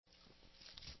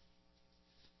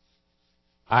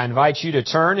I invite you to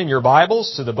turn in your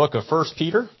Bibles to the book of 1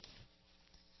 Peter.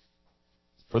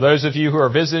 For those of you who are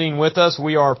visiting with us,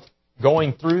 we are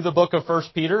going through the book of 1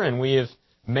 Peter, and we have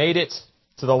made it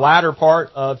to the latter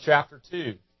part of chapter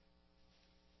 2.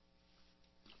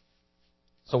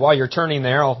 So while you're turning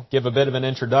there, I'll give a bit of an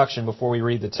introduction before we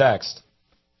read the text.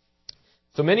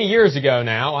 So many years ago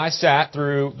now, I sat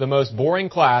through the most boring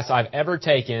class I've ever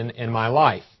taken in my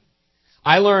life.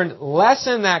 I learned less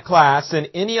in that class than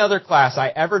any other class I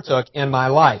ever took in my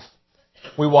life.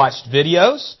 We watched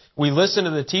videos, we listened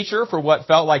to the teacher for what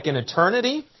felt like an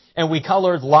eternity, and we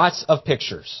colored lots of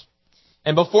pictures.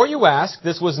 And before you ask,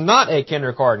 this was not a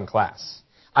kindergarten class.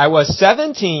 I was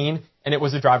 17, and it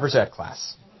was a driver's ed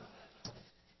class.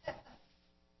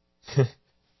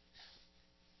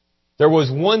 There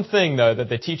was one thing, though, that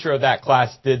the teacher of that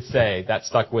class did say that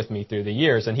stuck with me through the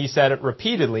years, and he said it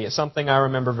repeatedly. It's something I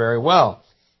remember very well.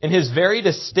 In his very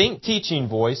distinct teaching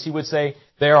voice, he would say,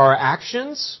 there are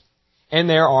actions and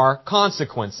there are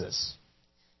consequences.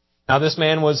 Now, this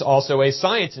man was also a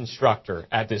science instructor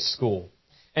at this school,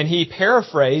 and he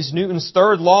paraphrased Newton's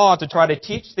third law to try to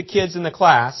teach the kids in the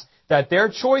class that their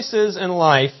choices in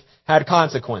life had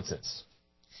consequences.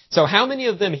 So how many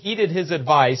of them heeded his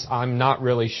advice, I'm not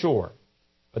really sure.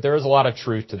 But there is a lot of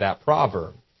truth to that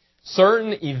proverb.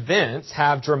 Certain events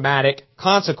have dramatic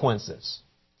consequences.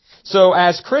 So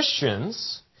as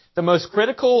Christians, the most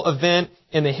critical event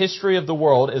in the history of the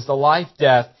world is the life,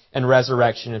 death, and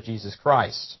resurrection of Jesus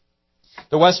Christ.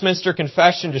 The Westminster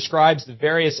Confession describes the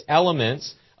various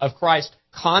elements of Christ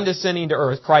condescending to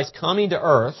earth, Christ coming to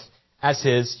earth, as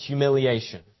His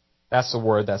humiliation. That's the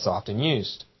word that's often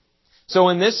used. So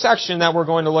in this section that we're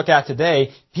going to look at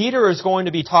today, Peter is going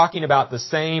to be talking about the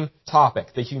same topic,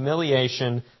 the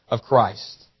humiliation of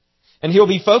Christ. And he'll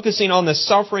be focusing on the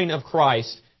suffering of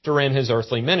Christ during His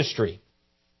earthly ministry.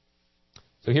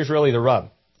 So here's really the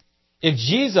rub. If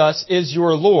Jesus is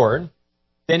your Lord,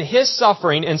 then His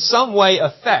suffering in some way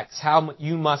affects how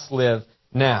you must live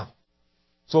now.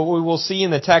 So what we will see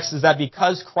in the text is that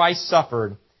because Christ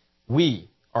suffered, we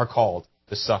are called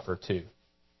to suffer too.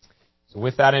 So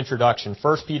with that introduction,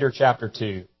 1 Peter chapter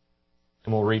 2,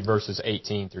 and we'll read verses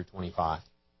 18 through 25.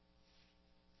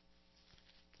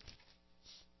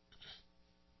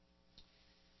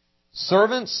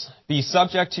 Servants, be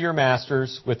subject to your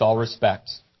masters with all respect,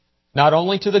 not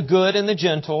only to the good and the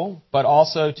gentle, but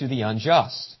also to the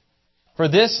unjust. For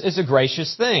this is a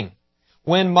gracious thing.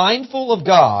 When mindful of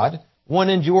God, one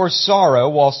endures sorrow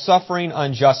while suffering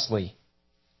unjustly.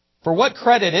 For what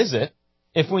credit is it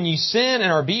if when you sin and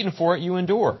are beaten for it, you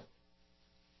endure?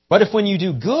 But if when you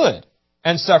do good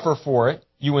and suffer for it,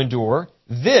 you endure,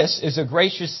 this is a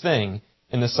gracious thing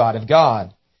in the sight of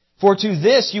God. For to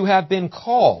this you have been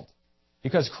called,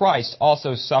 because Christ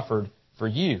also suffered for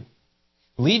you,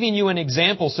 leaving you an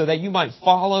example so that you might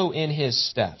follow in His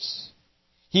steps.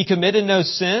 He committed no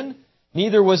sin,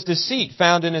 neither was deceit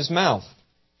found in His mouth.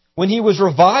 When He was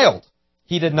reviled,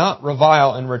 He did not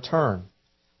revile in return.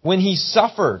 When He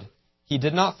suffered, He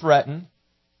did not threaten,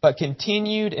 but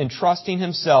continued entrusting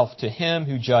Himself to Him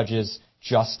who judges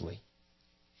justly.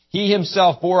 He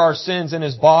Himself bore our sins in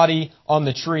His body on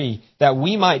the tree, that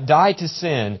we might die to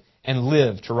sin and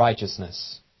live to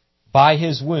righteousness. By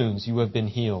His wounds you have been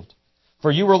healed. For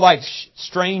you were like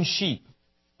strange sheep,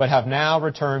 but have now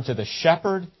returned to the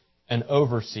shepherd and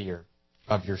overseer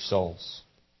of your souls.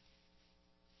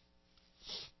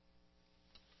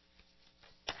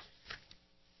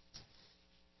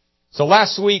 So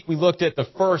last week we looked at the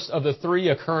first of the three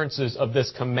occurrences of this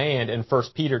command in 1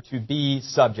 Peter to be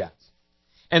subject.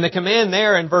 And the command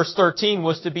there in verse 13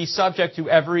 was to be subject to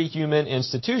every human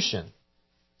institution.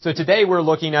 So today we're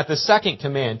looking at the second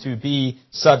command to be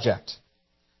subject.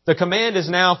 The command is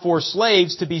now for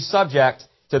slaves to be subject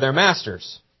to their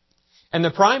masters. And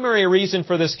the primary reason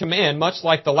for this command, much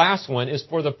like the last one, is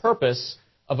for the purpose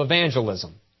of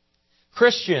evangelism.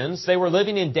 Christians, they were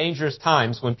living in dangerous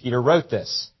times when Peter wrote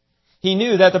this. He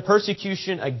knew that the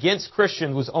persecution against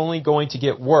Christians was only going to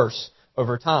get worse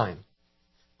over time.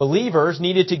 Believers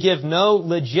needed to give no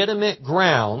legitimate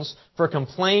grounds for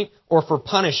complaint or for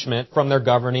punishment from their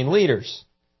governing leaders.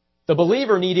 The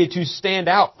believer needed to stand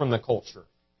out from the culture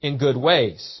in good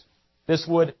ways. This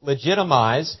would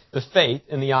legitimize the faith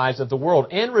in the eyes of the world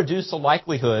and reduce the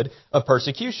likelihood of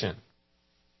persecution.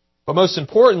 But most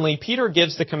importantly, Peter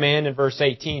gives the command in verse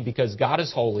 18 because God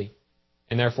is holy,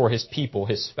 and therefore His people,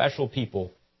 His special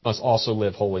people, must also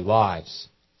live holy lives.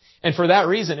 And for that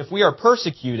reason, if we are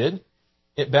persecuted,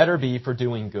 it better be for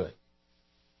doing good.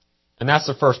 And that's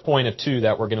the first point of two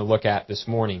that we're going to look at this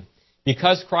morning.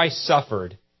 Because Christ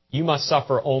suffered, you must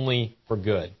suffer only for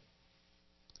good.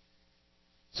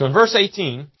 So in verse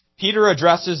 18, Peter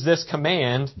addresses this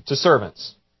command to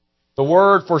servants. The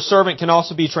word for servant can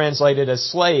also be translated as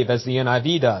slave, as the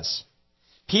NIV does.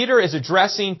 Peter is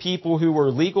addressing people who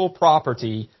were legal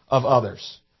property of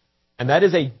others. And that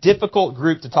is a difficult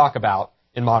group to talk about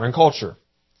in modern culture.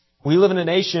 We live in a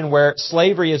nation where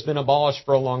slavery has been abolished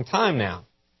for a long time now.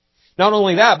 Not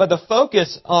only that, but the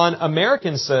focus on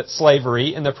American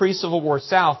slavery in the pre-Civil War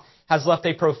South has left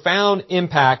a profound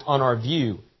impact on our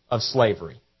view of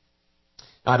slavery.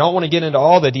 Now, I don't want to get into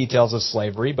all the details of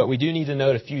slavery, but we do need to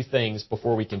note a few things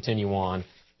before we continue on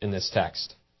in this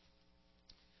text.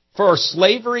 First,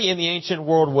 slavery in the ancient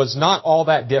world was not all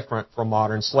that different from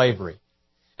modern slavery.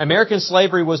 American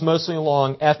slavery was mostly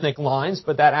along ethnic lines,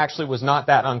 but that actually was not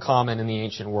that uncommon in the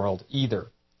ancient world either.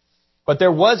 But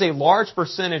there was a large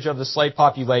percentage of the slave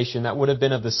population that would have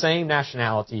been of the same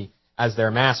nationality as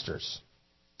their masters.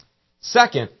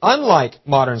 Second, unlike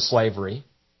modern slavery,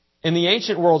 in the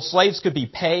ancient world, slaves could be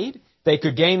paid, they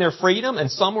could gain their freedom,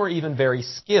 and some were even very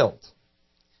skilled.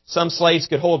 Some slaves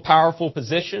could hold powerful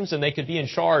positions, and they could be in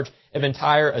charge of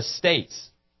entire estates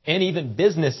and even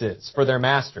businesses for their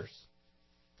masters.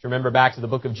 If you remember back to the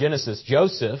book of Genesis,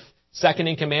 Joseph, second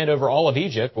in command over all of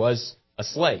Egypt, was a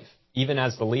slave, even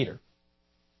as the leader.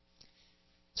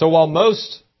 So while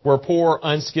most were poor,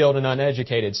 unskilled, and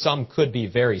uneducated, some could be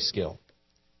very skilled.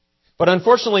 But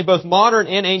unfortunately, both modern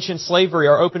and ancient slavery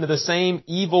are open to the same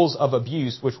evils of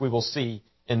abuse, which we will see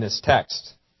in this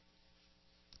text.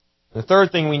 The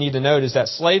third thing we need to note is that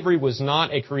slavery was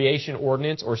not a creation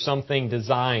ordinance or something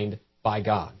designed by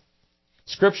God.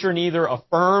 Scripture neither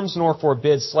affirms nor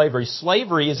forbids slavery.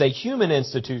 Slavery is a human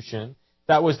institution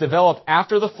that was developed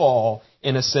after the fall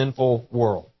in a sinful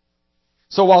world.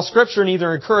 So while Scripture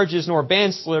neither encourages nor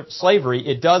bans slavery,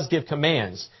 it does give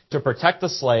commands to protect the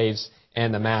slaves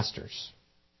and the masters.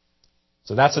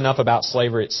 So that's enough about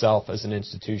slavery itself as an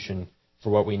institution for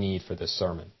what we need for this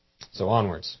sermon. So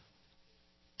onwards.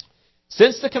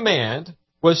 Since the command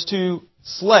was to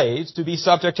slaves to be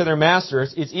subject to their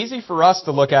masters, it's easy for us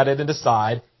to look at it and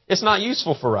decide it's not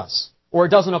useful for us, or it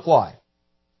doesn't apply.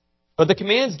 But the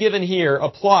commands given here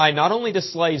apply not only to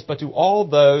slaves, but to all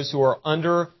those who are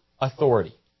under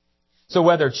authority. So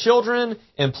whether children,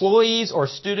 employees, or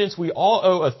students, we all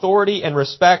owe authority and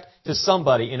respect to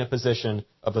somebody in a position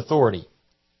of authority.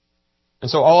 And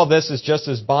so all of this is just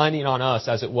as binding on us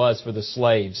as it was for the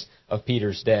slaves of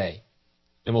Peter's day.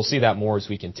 And we'll see that more as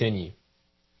we continue.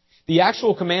 The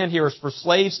actual command here is for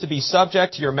slaves to be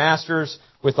subject to your masters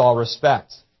with all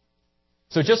respect.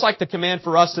 So just like the command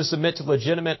for us to submit to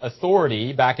legitimate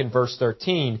authority back in verse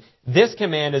 13, this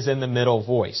command is in the middle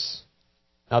voice.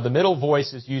 Now, the middle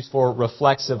voice is used for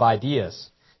reflexive ideas.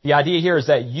 The idea here is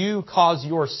that you cause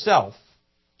yourself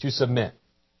to submit.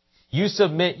 You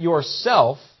submit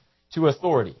yourself to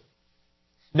authority.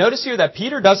 Notice here that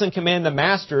Peter doesn't command the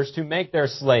masters to make their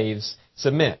slaves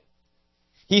submit.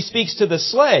 He speaks to the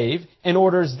slave and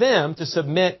orders them to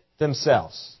submit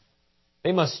themselves.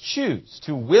 They must choose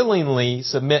to willingly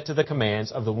submit to the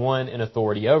commands of the one in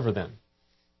authority over them.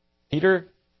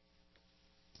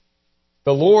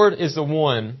 The Lord is the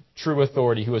one true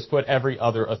authority who has put every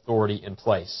other authority in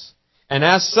place. And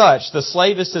as such, the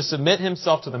slave is to submit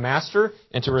himself to the master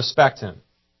and to respect him.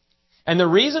 And the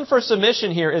reason for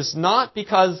submission here is not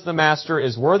because the master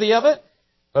is worthy of it,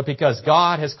 but because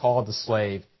God has called the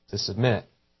slave to submit.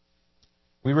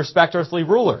 We respect earthly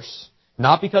rulers,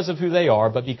 not because of who they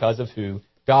are, but because of who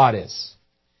God is.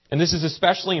 And this is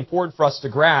especially important for us to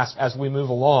grasp as we move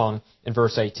along in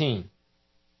verse 18.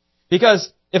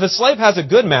 Because if a slave has a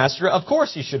good master, of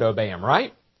course he should obey him,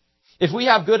 right? If we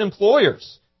have good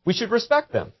employers, we should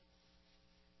respect them.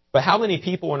 But how many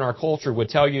people in our culture would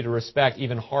tell you to respect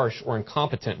even harsh or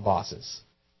incompetent bosses?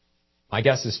 My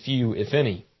guess is few, if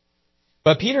any.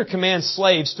 But Peter commands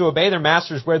slaves to obey their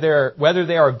masters whether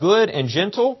they are good and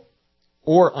gentle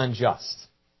or unjust.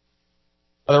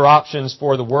 Other options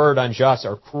for the word unjust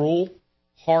are cruel,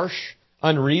 harsh,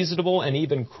 unreasonable, and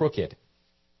even crooked.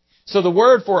 So the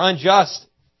word for unjust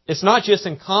is not just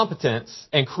incompetence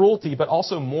and cruelty, but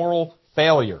also moral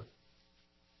failure.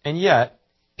 And yet,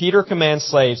 Peter commands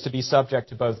slaves to be subject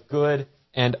to both good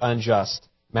and unjust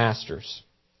masters.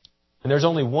 And there's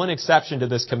only one exception to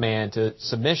this command, to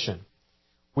submission.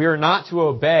 We are not to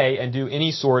obey and do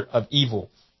any sort of evil.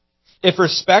 If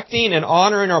respecting and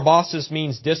honoring our bosses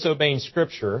means disobeying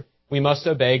Scripture, we must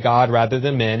obey God rather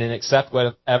than men and accept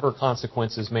whatever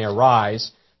consequences may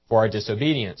arise for our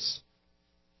disobedience.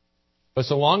 But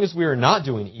so long as we are not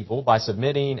doing evil by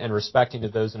submitting and respecting to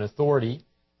those in authority,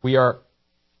 we are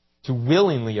to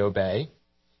willingly obey.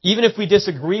 Even if we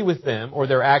disagree with them or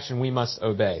their action, we must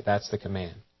obey. That's the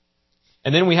command.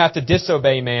 And then we have to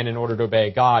disobey man in order to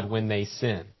obey God when they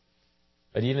sin.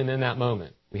 But even in that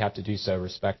moment, we have to do so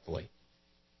respectfully.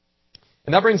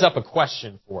 And that brings up a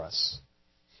question for us.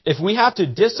 If we have to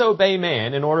disobey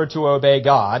man in order to obey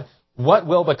God, what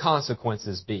will the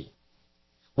consequences be?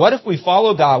 What if we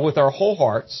follow God with our whole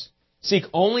hearts, seek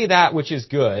only that which is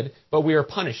good, but we are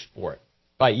punished for it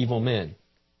by evil men?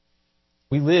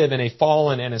 We live in a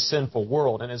fallen and a sinful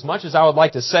world, and as much as I would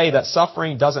like to say that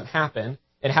suffering doesn't happen,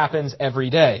 it happens every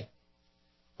day.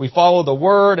 We follow the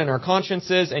Word and our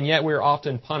consciences, and yet we are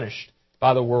often punished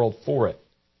by the world for it.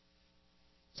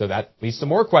 So that leads to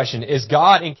more question. Is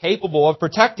God incapable of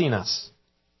protecting us?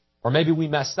 Or maybe we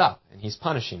messed up and He's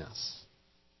punishing us.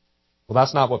 Well,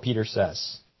 that's not what Peter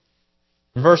says.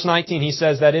 In verse 19, he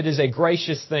says that it is a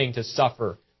gracious thing to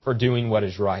suffer for doing what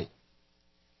is right.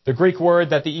 The Greek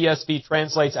word that the ESV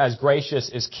translates as gracious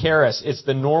is charis. It's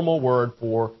the normal word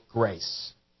for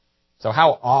grace. So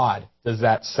how odd does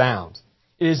that sound?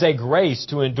 It is a grace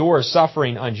to endure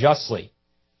suffering unjustly.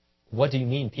 What do you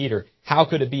mean, Peter? How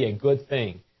could it be a good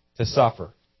thing to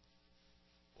suffer?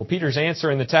 Well, Peter's answer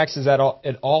in the text is that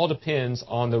it all depends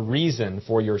on the reason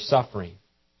for your suffering.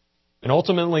 And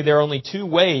ultimately, there are only two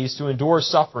ways to endure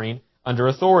suffering under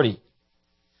authority.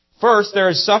 First, there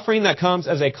is suffering that comes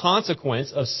as a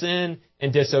consequence of sin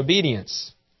and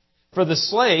disobedience. For the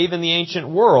slave in the ancient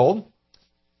world,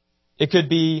 for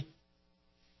the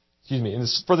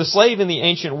slave in the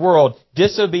ancient world,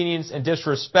 disobedience and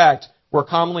disrespect were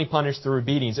commonly punished through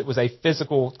beatings. It was a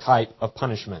physical type of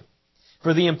punishment.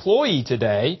 For the employee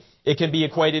today, it can be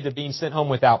equated to being sent home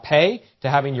without pay, to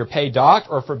having your pay docked,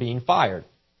 or for being fired.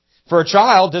 For a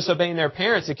child disobeying their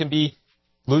parents, it can be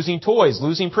losing toys,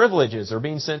 losing privileges, or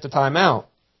being sent to time out.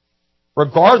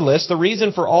 Regardless, the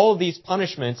reason for all of these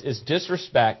punishments is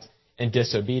disrespect and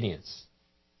disobedience.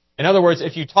 In other words,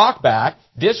 if you talk back,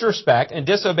 disrespect, and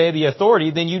disobey the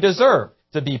authority, then you deserve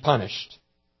to be punished.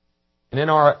 And in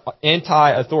our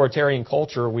anti-authoritarian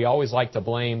culture, we always like to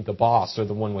blame the boss or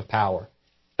the one with power.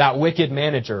 That wicked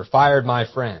manager fired my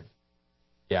friend.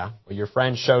 Yeah, well, your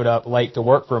friend showed up late to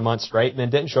work for a month straight and then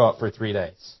didn't show up for 3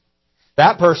 days.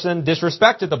 That person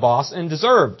disrespected the boss and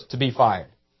deserved to be fired.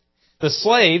 The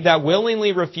slave that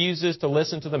willingly refuses to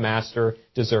listen to the master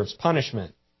deserves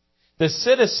punishment. The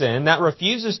citizen that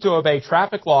refuses to obey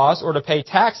traffic laws or to pay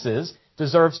taxes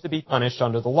deserves to be punished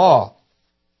under the law.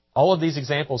 All of these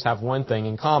examples have one thing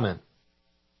in common.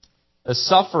 The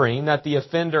suffering that the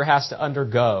offender has to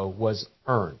undergo was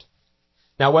earned.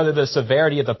 Now, whether the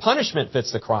severity of the punishment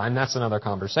fits the crime, that's another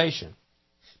conversation.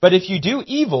 But if you do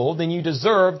evil, then you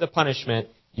deserve the punishment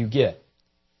you get.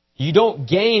 You don't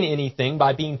gain anything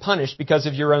by being punished because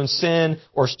of your own sin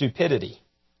or stupidity.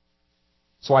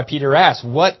 That's why Peter asks,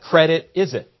 what credit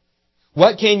is it?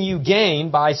 What can you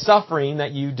gain by suffering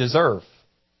that you deserve?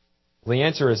 Well, the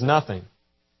answer is nothing.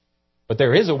 But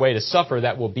there is a way to suffer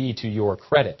that will be to your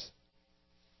credit.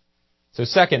 So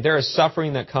second, there is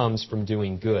suffering that comes from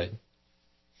doing good.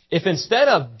 If instead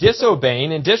of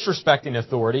disobeying and disrespecting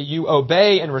authority, you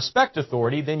obey and respect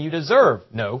authority, then you deserve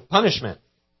no punishment.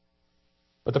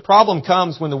 But the problem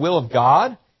comes when the will of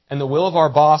God and the will of our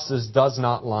bosses does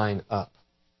not line up.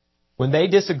 When they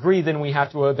disagree, then we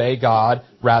have to obey God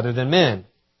rather than men.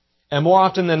 And more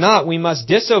often than not, we must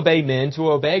disobey men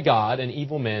to obey God, and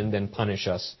evil men then punish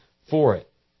us for it.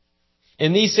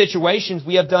 In these situations,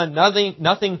 we have done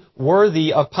nothing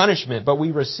worthy of punishment, but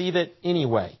we receive it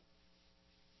anyway.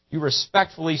 You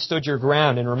respectfully stood your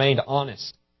ground and remained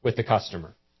honest with the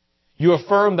customer. You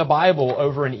affirmed the Bible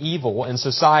over an evil in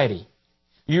society.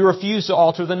 You refused to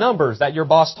alter the numbers that your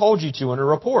boss told you to in a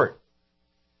report.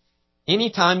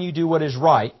 Anytime you do what is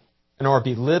right and are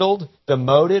belittled,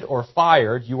 demoted, or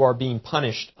fired, you are being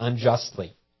punished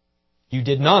unjustly. You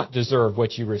did not deserve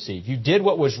what you received. You did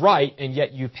what was right, and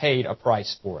yet you paid a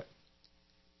price for it.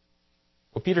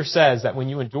 Well, Peter says that when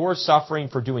you endure suffering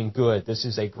for doing good, this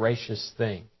is a gracious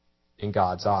thing in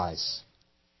God's eyes.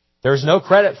 There is no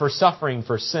credit for suffering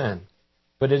for sin,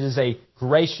 but it is a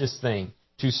gracious thing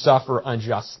to suffer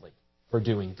unjustly for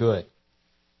doing good.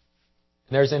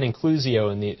 And there's an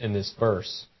inclusio in this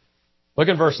verse. Look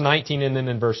at verse 19 and then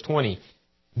in verse 20.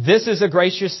 This is a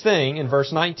gracious thing in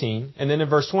verse 19, and then in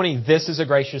verse 20, this is a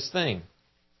gracious thing.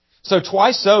 So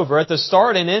twice over, at the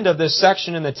start and end of this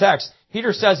section in the text,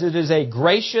 Peter says it is a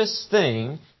gracious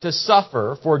thing to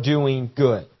suffer for doing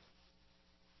good.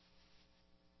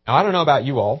 Now, I don't know about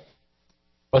you all,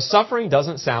 but suffering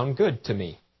doesn't sound good to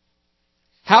me.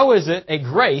 How is it a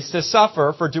grace to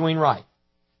suffer for doing right?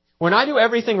 When I do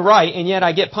everything right and yet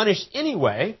I get punished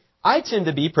anyway, I tend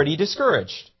to be pretty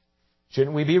discouraged.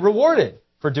 Shouldn't we be rewarded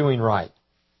for doing right?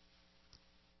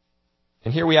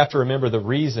 And here we have to remember the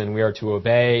reason we are to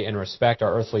obey and respect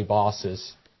our earthly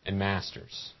bosses and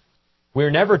masters. We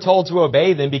are never told to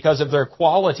obey them because of their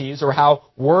qualities or how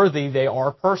worthy they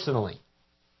are personally.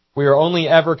 We are only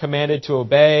ever commanded to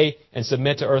obey and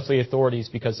submit to earthly authorities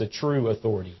because the true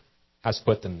authority has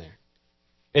put them there.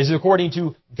 It is according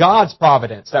to God's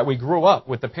providence that we grew up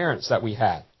with the parents that we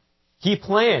had. He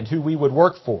planned who we would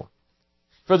work for.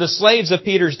 For the slaves of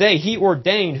Peter's day, He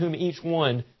ordained whom each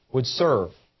one would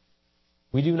serve.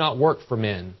 We do not work for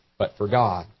men, but for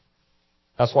God.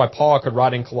 That's why Paul could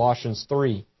write in Colossians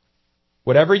 3,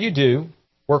 "Whatever you do,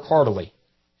 work heartily,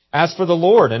 as for the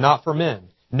Lord and not for men,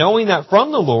 knowing that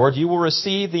from the Lord you will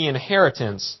receive the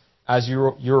inheritance as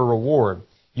your reward.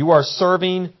 You are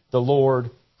serving the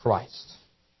Lord Christ."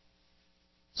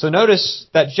 So notice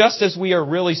that just as we are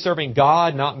really serving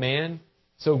God, not man,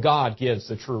 so God gives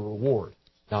the true reward,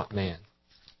 not man.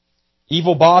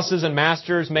 Evil bosses and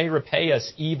masters may repay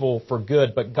us evil for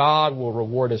good, but God will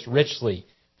reward us richly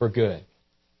for good.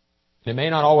 It may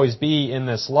not always be in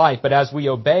this life, but as we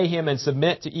obey Him and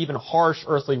submit to even harsh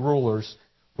earthly rulers,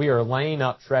 we are laying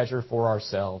up treasure for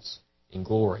ourselves in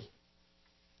glory.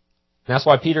 And that's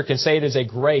why Peter can say it is a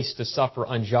grace to suffer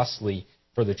unjustly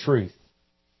for the truth.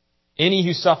 Any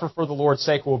who suffer for the Lord's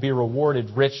sake will be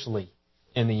rewarded richly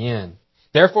in the end.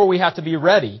 Therefore, we have to be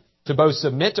ready to both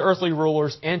submit to earthly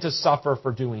rulers and to suffer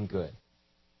for doing good.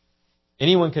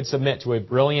 Anyone can submit to a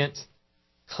brilliant,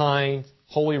 kind,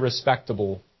 wholly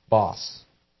respectable boss.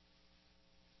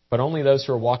 But only those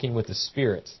who are walking with the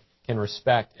Spirit can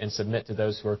respect and submit to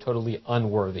those who are totally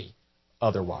unworthy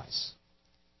otherwise.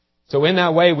 So in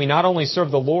that way, we not only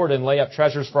serve the Lord and lay up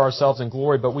treasures for ourselves in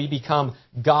glory, but we become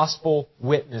gospel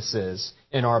witnesses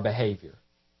in our behavior.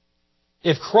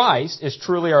 If Christ is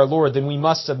truly our Lord, then we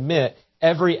must submit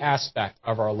every aspect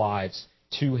of our lives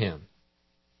to Him.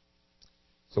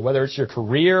 So whether it's your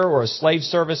career or a slave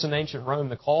service in ancient Rome,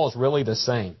 the call is really the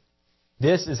same.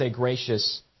 This is a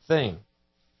gracious thing.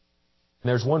 And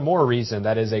there's one more reason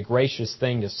that is a gracious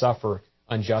thing to suffer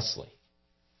unjustly.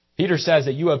 Peter says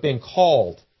that you have been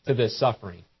called to this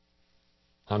suffering.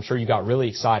 I'm sure you got really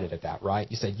excited at that, right?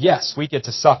 You said, yes, we get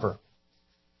to suffer.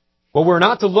 Well, we're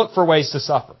not to look for ways to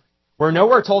suffer. We're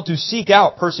nowhere told to seek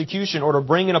out persecution or to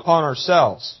bring it upon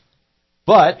ourselves.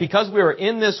 But because we are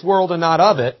in this world and not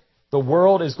of it, the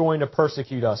world is going to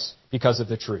persecute us because of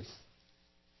the truth.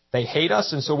 They hate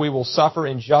us, and so we will suffer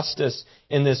injustice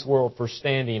in this world for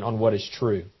standing on what is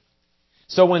true.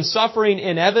 So when suffering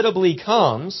inevitably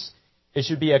comes, it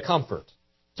should be a comfort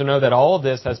to know that all of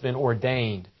this has been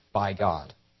ordained by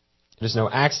God. It is no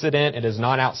accident. It is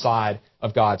not outside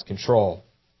of God's control.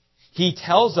 He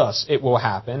tells us it will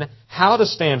happen, how to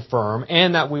stand firm,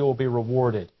 and that we will be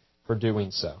rewarded for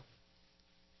doing so.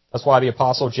 That's why the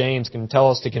Apostle James can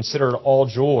tell us to consider it all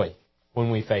joy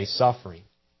when we face suffering.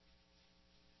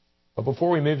 But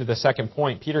before we move to the second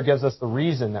point, Peter gives us the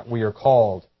reason that we are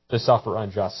called to suffer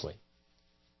unjustly.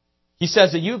 He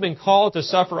says that you've been called to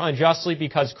suffer unjustly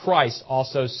because Christ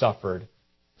also suffered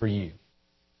for you.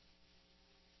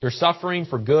 Your suffering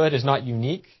for good is not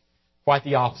unique. Quite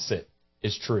the opposite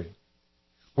is true.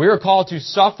 We are called to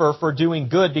suffer for doing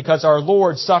good because our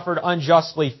Lord suffered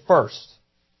unjustly first.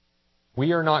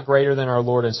 We are not greater than our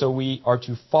Lord, and so we are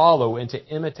to follow and to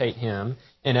imitate Him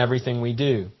in everything we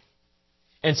do.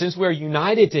 And since we are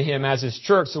united to Him as His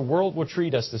church, the world will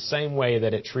treat us the same way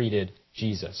that it treated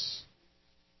Jesus.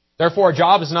 Therefore, our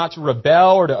job is not to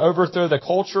rebel or to overthrow the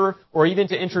culture or even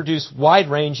to introduce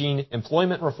wide-ranging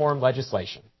employment reform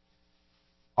legislation.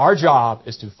 Our job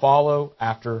is to follow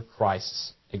after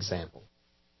Christ's example.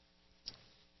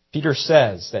 Peter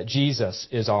says that Jesus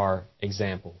is our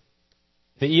example.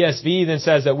 The ESV then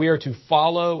says that we are to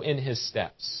follow in His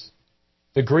steps.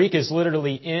 The Greek is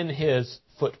literally in His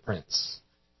footprints.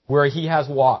 Where He has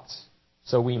walked,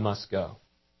 so we must go.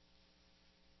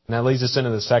 And that leads us into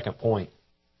the second point.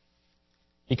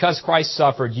 Because Christ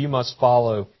suffered, you must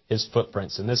follow His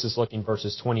footprints. And this is looking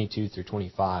verses 22 through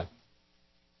 25.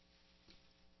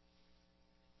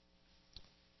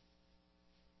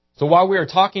 So while we are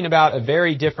talking about a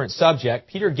very different subject,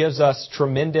 Peter gives us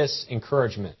tremendous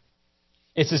encouragement.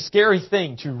 It's a scary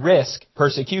thing to risk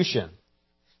persecution.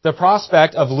 The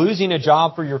prospect of losing a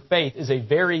job for your faith is a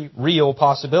very real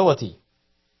possibility.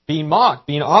 Being mocked,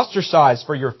 being ostracized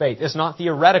for your faith is not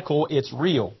theoretical, it's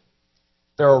real.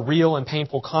 There are real and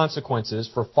painful consequences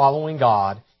for following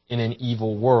God in an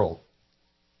evil world.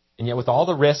 And yet with all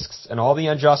the risks and all the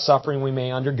unjust suffering we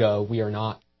may undergo, we are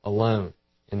not alone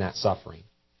in that suffering.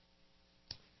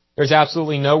 There's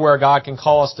absolutely nowhere God can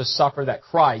call us to suffer that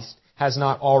Christ has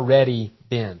not already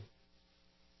been.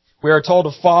 We are told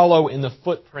to follow in the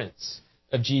footprints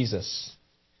of Jesus.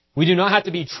 We do not have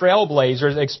to be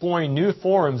trailblazers exploring new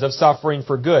forms of suffering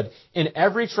for good. In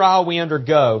every trial we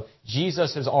undergo,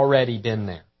 Jesus has already been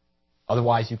there.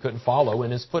 Otherwise, you couldn't follow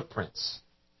in His footprints.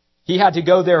 He had to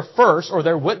go there first, or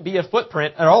there wouldn't be a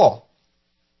footprint at all.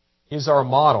 He's our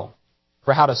model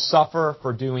for how to suffer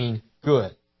for doing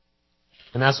good.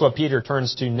 And that's what Peter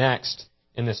turns to next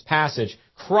in this passage.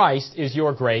 Christ is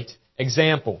your great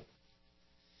example.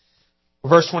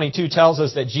 Verse 22 tells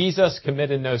us that Jesus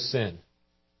committed no sin.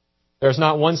 There's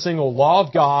not one single law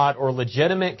of God or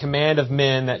legitimate command of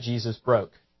men that Jesus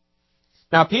broke.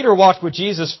 Now, Peter walked with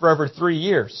Jesus for over 3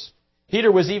 years.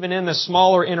 Peter was even in the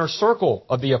smaller inner circle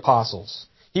of the apostles.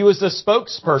 He was the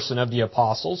spokesperson of the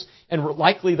apostles and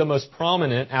likely the most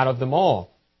prominent out of them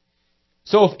all.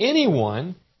 So if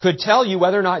anyone could tell you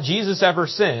whether or not Jesus ever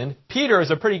sinned, Peter is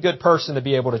a pretty good person to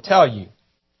be able to tell you.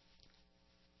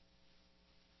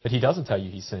 But he doesn't tell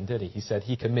you he sinned, did he? He said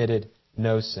he committed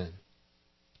no sin.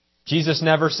 Jesus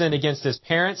never sinned against His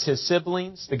parents, His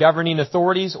siblings, the governing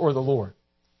authorities, or the Lord.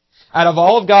 Out of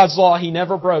all of God's law, He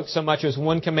never broke so much as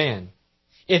one command.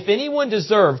 If anyone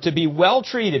deserved to be well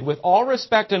treated with all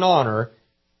respect and honor,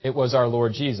 it was our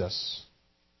Lord Jesus.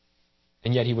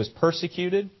 And yet He was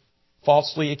persecuted,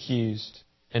 falsely accused,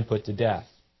 and put to death.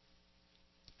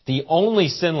 The only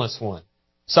sinless one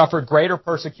suffered greater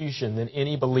persecution than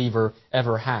any believer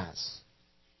ever has.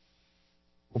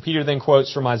 Well, Peter then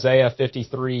quotes from Isaiah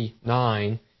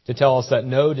 53:9 to tell us that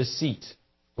no deceit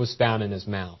was found in His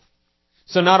mouth.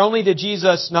 So not only did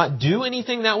Jesus not do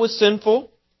anything that was sinful,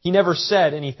 He never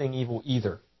said anything evil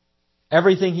either.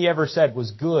 Everything He ever said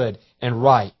was good and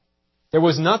right. There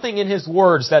was nothing in His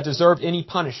words that deserved any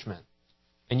punishment,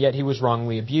 and yet He was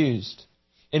wrongly abused.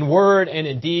 In word and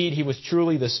in deed, He was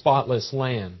truly the spotless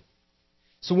Lamb.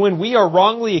 So when we are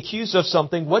wrongly accused of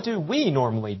something, what do we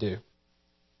normally do?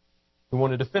 We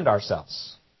want to defend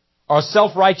ourselves. Our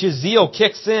self-righteous zeal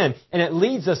kicks in, and it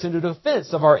leads us into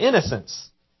defense of our innocence.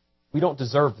 We don't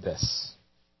deserve this.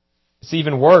 It's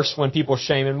even worse when people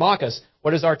shame and mock us.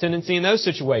 What is our tendency in those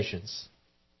situations?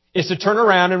 It's to turn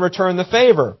around and return the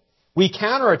favor. We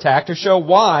counterattack to show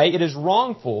why it is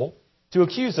wrongful to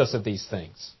accuse us of these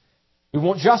things. We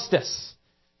want justice,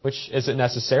 which isn't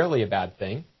necessarily a bad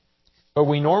thing, but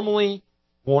we normally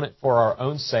want it for our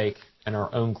own sake and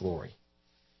our own glory.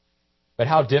 But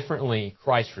how differently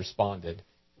Christ responded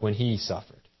when He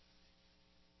suffered.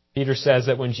 Peter says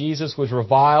that when Jesus was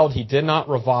reviled, He did not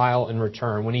revile in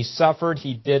return. When He suffered,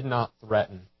 He did not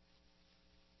threaten.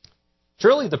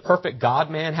 Surely the perfect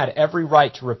God-man had every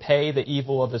right to repay the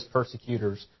evil of His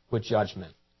persecutors with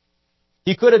judgment.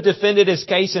 He could have defended His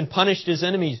case and punished His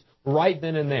enemies right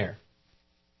then and there.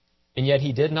 And yet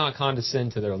He did not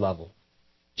condescend to their level.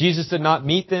 Jesus did not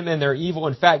meet them in their evil.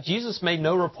 In fact, Jesus made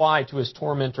no reply to His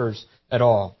tormentors at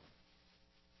all.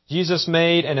 Jesus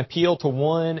made an appeal to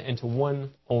one and to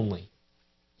one only.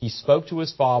 He spoke to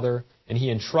His Father, and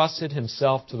He entrusted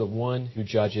Himself to the one who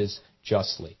judges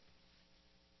justly.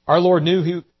 Our Lord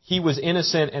knew He was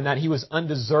innocent and that He was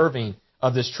undeserving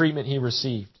of this treatment He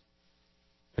received.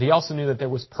 But He also knew that there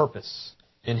was purpose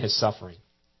in His suffering.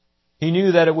 He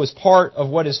knew that it was part of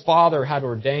what His Father had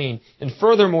ordained. And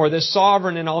furthermore, this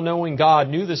sovereign and all-knowing God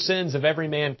knew the sins of every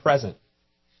man present.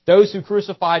 Those who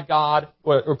crucified God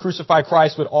or crucified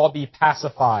Christ would all be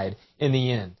pacified in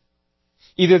the end.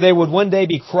 Either they would one day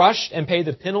be crushed and pay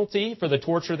the penalty for the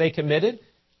torture they committed,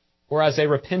 or as they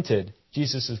repented,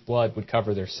 Jesus' blood would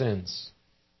cover their sins.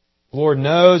 The Lord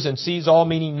knows and sees all,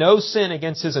 meaning no sin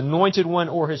against His anointed one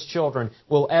or His children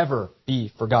will ever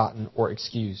be forgotten or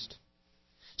excused.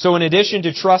 So in addition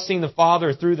to trusting the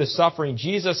Father through the suffering,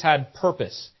 Jesus had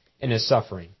purpose in His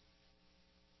suffering.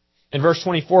 In verse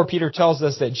 24, Peter tells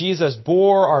us that Jesus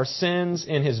bore our sins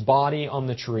in His body on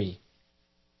the tree.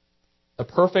 The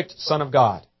perfect Son of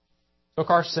God took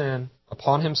our sin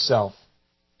upon Himself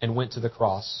and went to the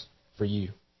cross for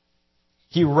you.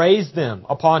 He raised them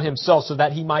upon Himself so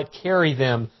that He might carry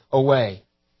them away.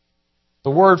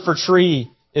 The word for tree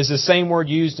is the same word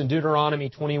used in Deuteronomy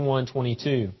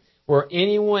 21:22, where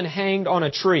anyone hanged on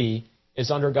a tree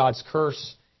is under God's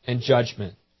curse and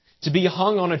judgment. To be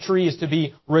hung on a tree is to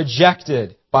be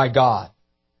rejected by God.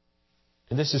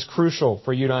 And this is crucial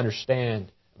for you to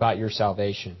understand about your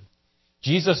salvation.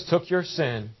 Jesus took your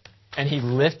sin and He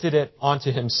lifted it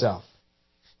onto Himself.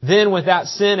 Then with that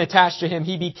sin attached to Him,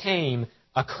 He became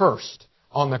accursed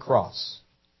on the cross.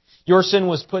 Your sin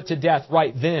was put to death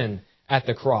right then at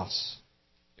the cross.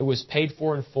 It was paid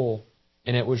for in full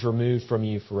and it was removed from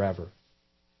you forever.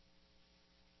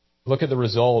 Look at the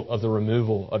result of the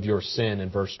removal of your sin in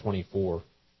verse 24.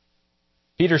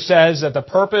 Peter says that the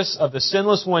purpose of the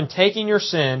sinless one taking your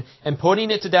sin and putting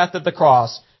it to death at the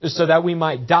cross is so that we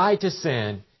might die to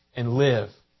sin and live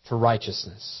to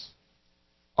righteousness.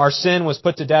 Our sin was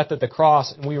put to death at the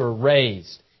cross, and we were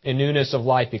raised in newness of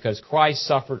life because Christ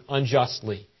suffered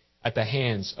unjustly at the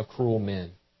hands of cruel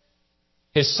men.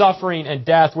 His suffering and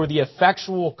death were the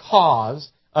effectual cause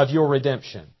of your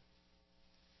redemption.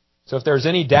 So if there's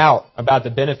any doubt about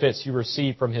the benefits you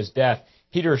receive from His death,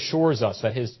 Peter assures us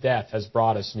that His death has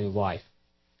brought us new life.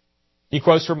 He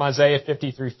quotes from Isaiah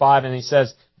 53:5, and he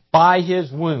says, "By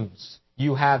His wounds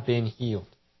you have been healed."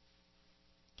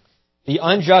 The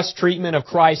unjust treatment of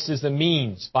Christ is the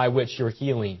means by which your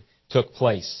healing took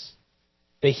place.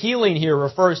 The healing here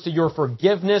refers to your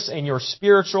forgiveness and your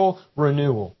spiritual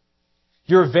renewal.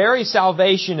 Your very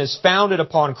salvation is founded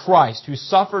upon Christ, who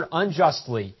suffered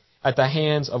unjustly at the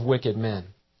hands of wicked men.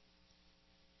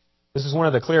 This is one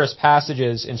of the clearest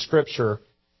passages in Scripture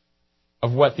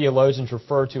of what theologians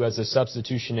refer to as the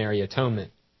substitutionary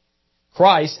atonement.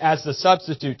 Christ, as the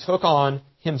substitute, took on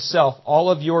Himself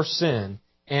all of your sin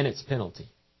and its penalty.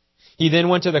 He then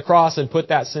went to the cross and put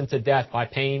that sin to death by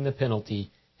paying the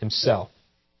penalty Himself.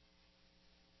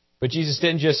 But Jesus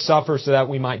didn't just suffer so that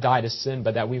we might die to sin,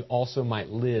 but that we also might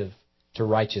live to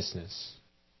righteousness.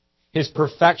 His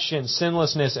perfection,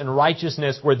 sinlessness, and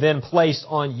righteousness were then placed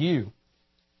on you.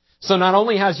 So not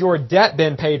only has your debt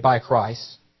been paid by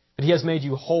Christ, but He has made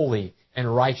you holy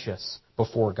and righteous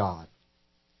before God.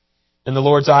 In the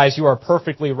Lord's eyes, you are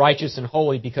perfectly righteous and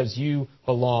holy because you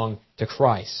belong to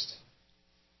Christ.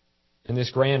 And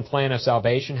this grand plan of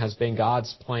salvation has been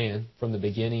God's plan from the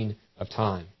beginning of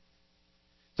time.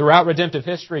 Throughout redemptive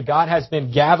history, God has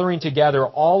been gathering together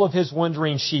all of His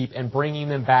wandering sheep and bringing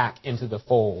them back into the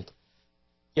fold.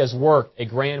 He has worked a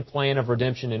grand plan of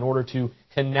redemption in order to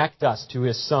connect us to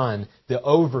His Son, the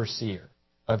overseer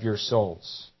of your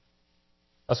souls.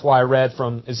 That's why I read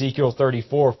from Ezekiel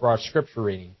 34 for our scripture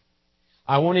reading.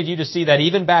 I wanted you to see that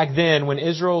even back then, when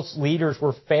Israel's leaders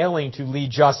were failing to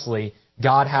lead justly,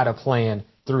 God had a plan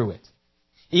through it.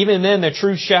 Even then, the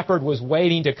true shepherd was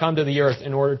waiting to come to the earth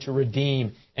in order to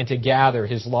redeem and to gather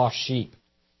His lost sheep.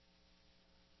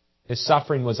 His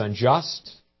suffering was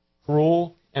unjust,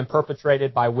 cruel, and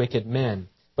perpetrated by wicked men.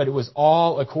 But it was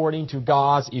all according to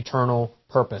God's eternal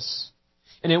purpose.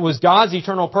 And it was God's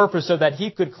eternal purpose so that He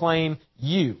could claim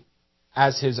you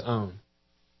as His own.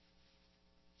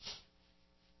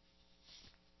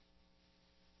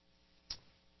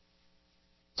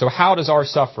 So how does our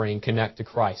suffering connect to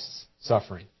Christ's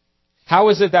suffering? How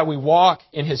is it that we walk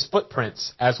in His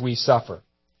footprints as we suffer?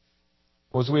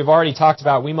 Well, as we've already talked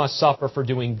about, we must suffer for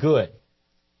doing good.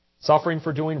 Suffering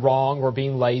for doing wrong or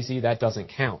being lazy, that doesn't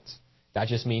count. That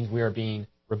just means we are being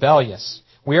rebellious.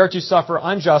 We are to suffer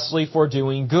unjustly for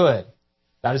doing good.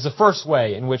 That is the first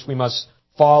way in which we must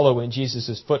follow in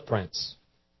Jesus' footprints.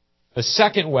 The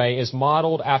second way is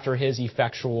modeled after His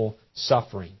effectual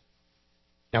suffering.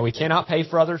 Now, we cannot pay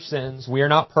for other sins. We are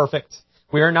not perfect.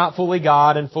 We are not fully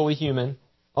God and fully human.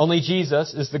 Only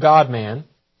Jesus is the God-man.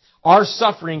 Our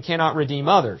suffering cannot redeem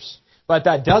others. But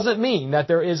that doesn't mean that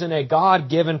there isn't a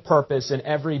God-given purpose in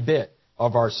every bit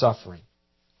of our suffering.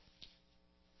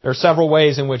 There are several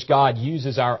ways in which God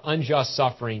uses our unjust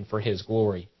suffering for His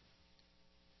glory.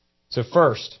 So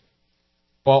first,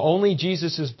 while only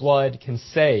Jesus' blood can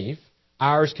save,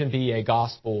 ours can be a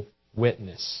gospel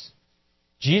witness.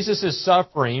 Jesus'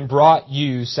 suffering brought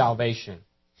you salvation.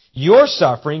 Your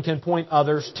suffering can point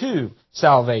others to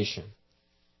salvation.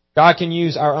 God can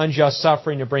use our unjust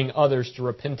suffering to bring others to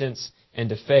repentance and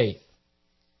to faith.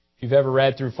 If you've ever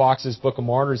read through Fox's Book of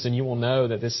Martyrs, then you will know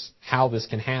that how this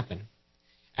can happen.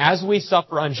 As we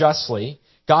suffer unjustly,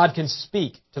 God can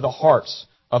speak to the hearts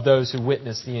of those who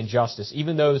witness the injustice,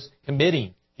 even those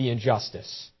committing the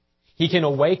injustice. He can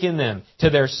awaken them to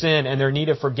their sin and their need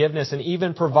of forgiveness and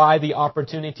even provide the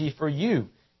opportunity for you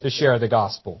to share the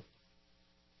gospel.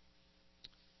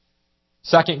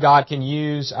 Second, God can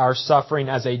use our suffering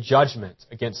as a judgment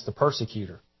against the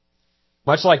persecutor.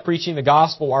 Much like preaching the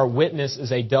gospel, our witness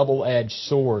is a double-edged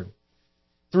sword.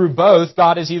 Through both,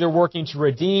 God is either working to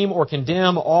redeem or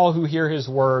condemn all who hear His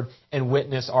word and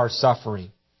witness our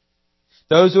suffering.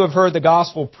 Those who have heard the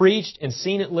gospel preached and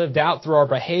seen it lived out through our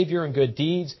behavior and good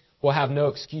deeds will have no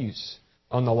excuse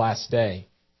on the last day.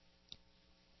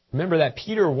 Remember that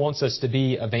Peter wants us to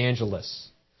be evangelists.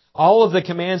 All of the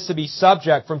commands to be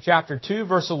subject from chapter 2,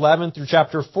 verse 11 through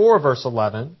chapter 4, verse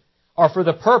 11 are for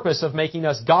the purpose of making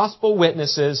us gospel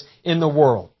witnesses in the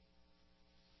world.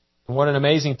 And what an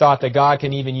amazing thought that God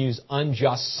can even use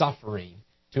unjust suffering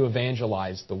to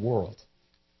evangelize the world.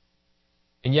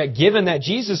 And yet, given that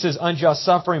Jesus' unjust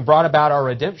suffering brought about our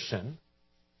redemption,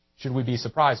 should we be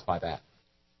surprised by that?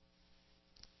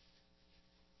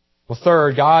 Well,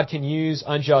 third, God can use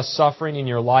unjust suffering in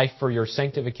your life for your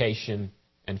sanctification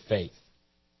and faith.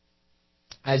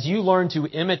 As you learn to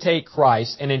imitate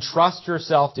Christ and entrust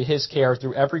yourself to His care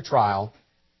through every trial,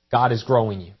 God is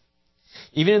growing you.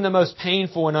 Even in the most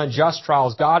painful and unjust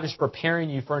trials, God is preparing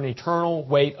you for an eternal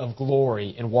weight of glory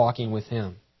in walking with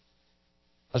Him.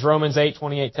 As Romans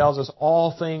 8:28 tells us,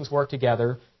 all things work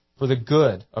together for the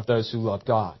good of those who love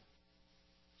God.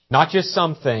 Not just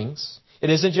some things. It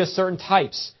isn't just certain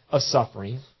types of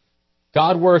suffering.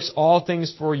 God works all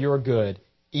things for your good,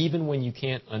 even when you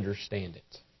can't understand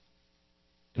it.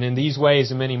 And in these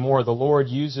ways and many more, the Lord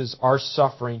uses our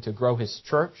suffering to grow His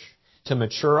church, to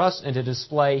mature us, and to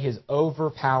display His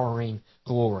overpowering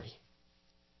glory.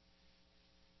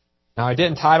 Now, I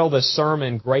didn't title this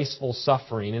sermon Graceful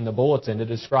Suffering in the bulletin to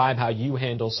describe how you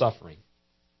handle suffering.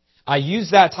 I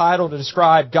use that title to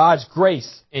describe God's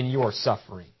grace in your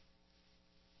suffering.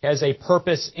 It has a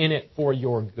purpose in it for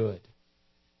your good.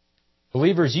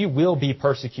 Believers, you will be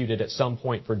persecuted at some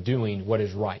point for doing what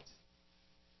is right.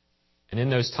 And in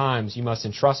those times, you must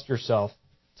entrust yourself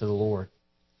to the Lord.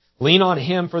 Lean on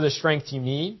Him for the strength you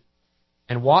need,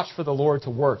 and watch for the Lord to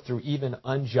work through even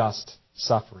unjust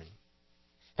suffering.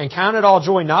 And count it all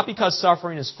joy, not because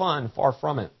suffering is fun, far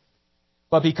from it,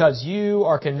 but because you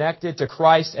are connected to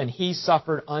Christ and He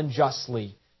suffered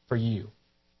unjustly for you.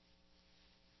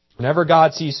 Whenever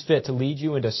God sees fit to lead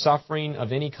you into suffering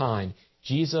of any kind,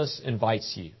 Jesus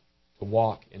invites you to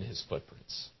walk in His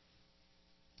footprints.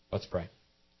 Let's pray.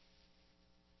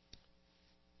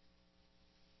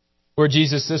 Lord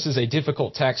Jesus, this is a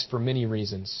difficult text for many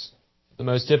reasons. The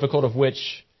most difficult of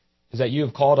which is that you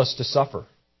have called us to suffer.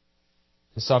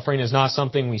 And suffering is not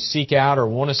something we seek out or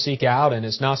want to seek out, and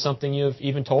it's not something you've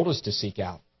even told us to seek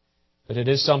out. But it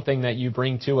is something that you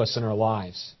bring to us in our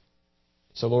lives.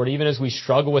 So, Lord, even as we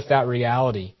struggle with that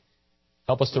reality,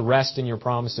 help us to rest in your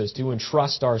promises, to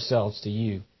entrust ourselves to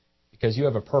you, because you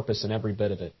have a purpose in every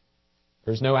bit of it.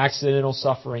 There's no accidental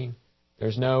suffering.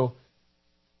 There's no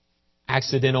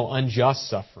accidental unjust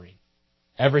suffering.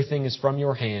 Everything is from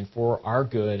your hand for our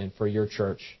good and for your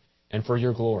church and for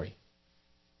your glory.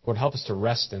 Lord, help us to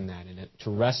rest in that, and to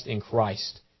rest in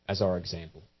Christ as our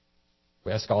example.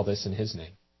 We ask all this in His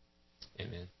name.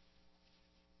 Amen.